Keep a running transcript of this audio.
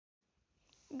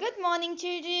Good morning,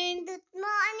 children. Good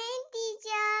morning,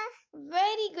 teacher.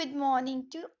 Very good morning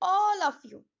to all of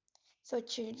you. So,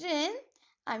 children,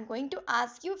 I'm going to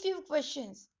ask you a few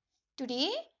questions.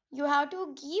 Today, you have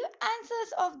to give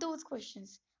answers of those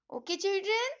questions. Okay,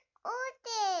 children?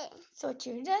 Okay. So,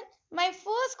 children, my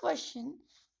first question,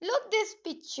 look this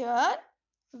picture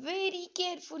very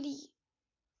carefully.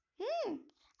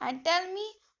 And tell me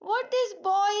what this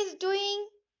boy is doing.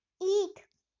 Eat.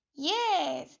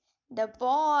 Yes, the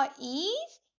boy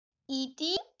is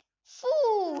eating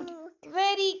food.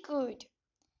 Very good.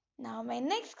 Now my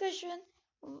next question.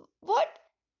 What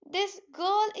this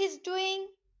girl is doing?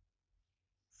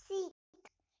 Sit.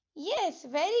 Yes,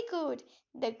 very good.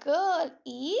 The girl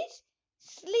is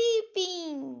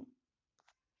sleeping.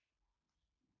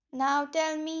 Now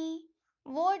tell me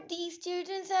what these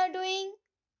children are doing.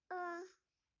 Uh,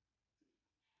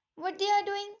 What they are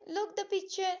doing? Look the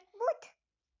picture. Boot.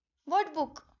 What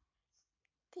book?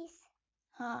 This.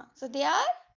 So they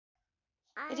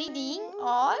are reading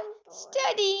or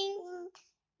studying.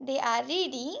 They are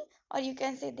reading, or you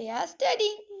can say they are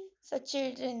studying. So,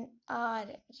 children are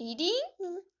reading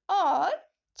or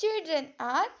children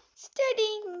are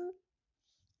studying.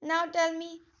 Now, tell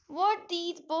me what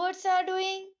these birds are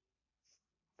doing.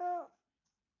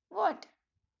 What?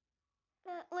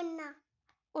 उड़ना.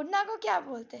 उड़ना को क्या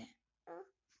बोलते हैं?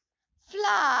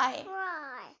 Fly.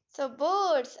 So,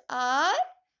 birds are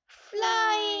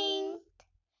flying.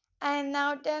 And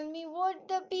now, tell me what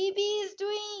the baby is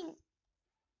doing.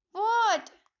 What?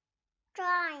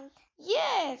 Crying.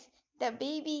 Yes, the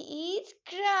baby is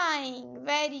crying.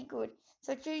 Very good.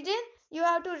 So, children, you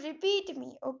have to repeat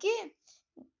me, okay?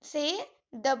 Say,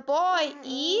 the boy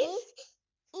is.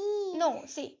 Eat. No,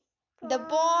 say, the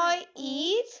boy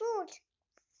is. Food.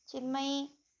 Chinmay,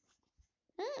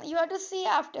 you have to say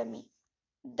after me.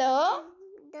 The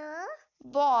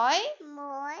boy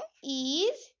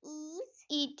is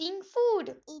eating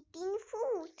food. Eating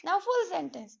food. Now, full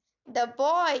sentence. The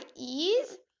boy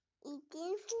is.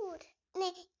 Eating food.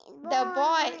 The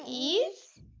boy is.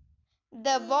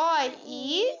 The boy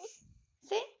is.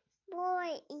 Say.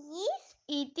 Boy is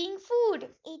Eating food.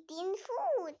 eating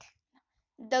food.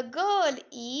 The girl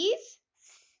is.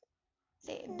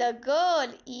 Say. The girl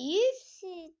is.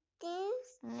 Sitting.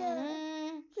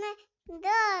 Mm,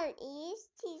 Girl is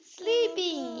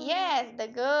sleeping. Yes, the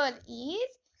girl is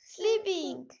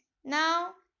sleeping.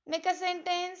 Now, make a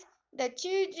sentence. The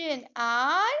children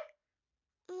are.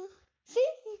 See?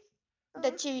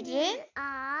 The children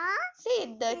are.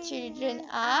 See, the children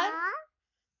are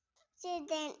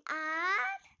Children are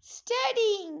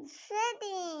studying.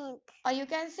 studying. Or you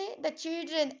can say the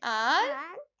children are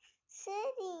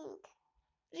Studying.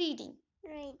 reading.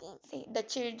 Reading. Say the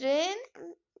children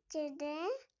Children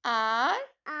are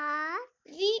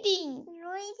reading.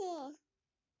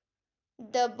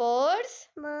 The birds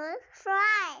Birds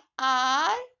fly.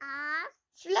 are Are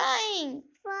flying.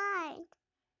 fly.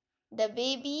 The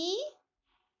baby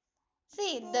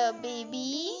say the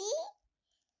baby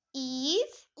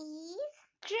is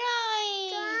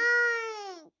crying.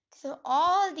 Crying. So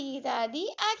all these are the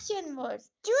action words.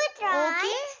 Children.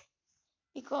 Okay?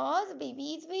 Because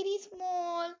baby is very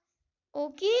small.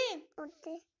 Okay?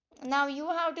 Okay. Now you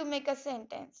have to make a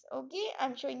sentence. Okay?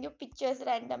 I'm showing you pictures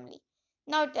randomly.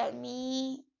 Now tell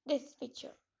me this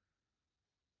picture.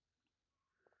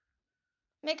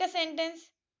 Make a sentence.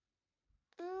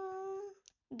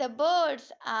 The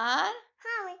birds are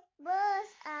How many birds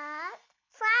are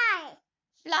fly?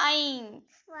 flying.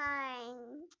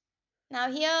 Flying. Now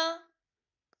here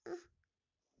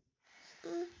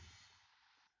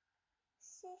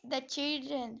the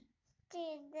children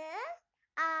Children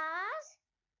are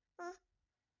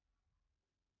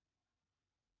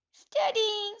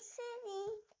studying.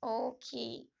 sitting.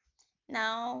 Okay.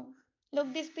 Now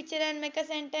look this picture and make a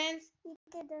sentence.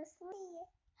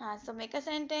 So make a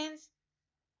sentence.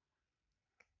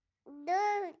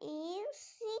 Girl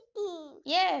is sitting.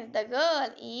 Yes, the girl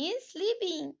is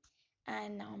sleeping.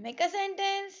 And now make a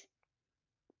sentence.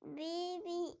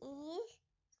 Baby is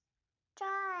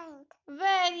trying.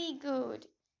 Very good.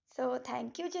 So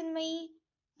thank you, Chinmay,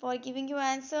 for giving you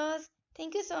answers.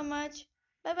 Thank you so much.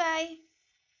 Bye bye.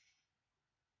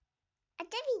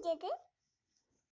 अच्छा भी दे दे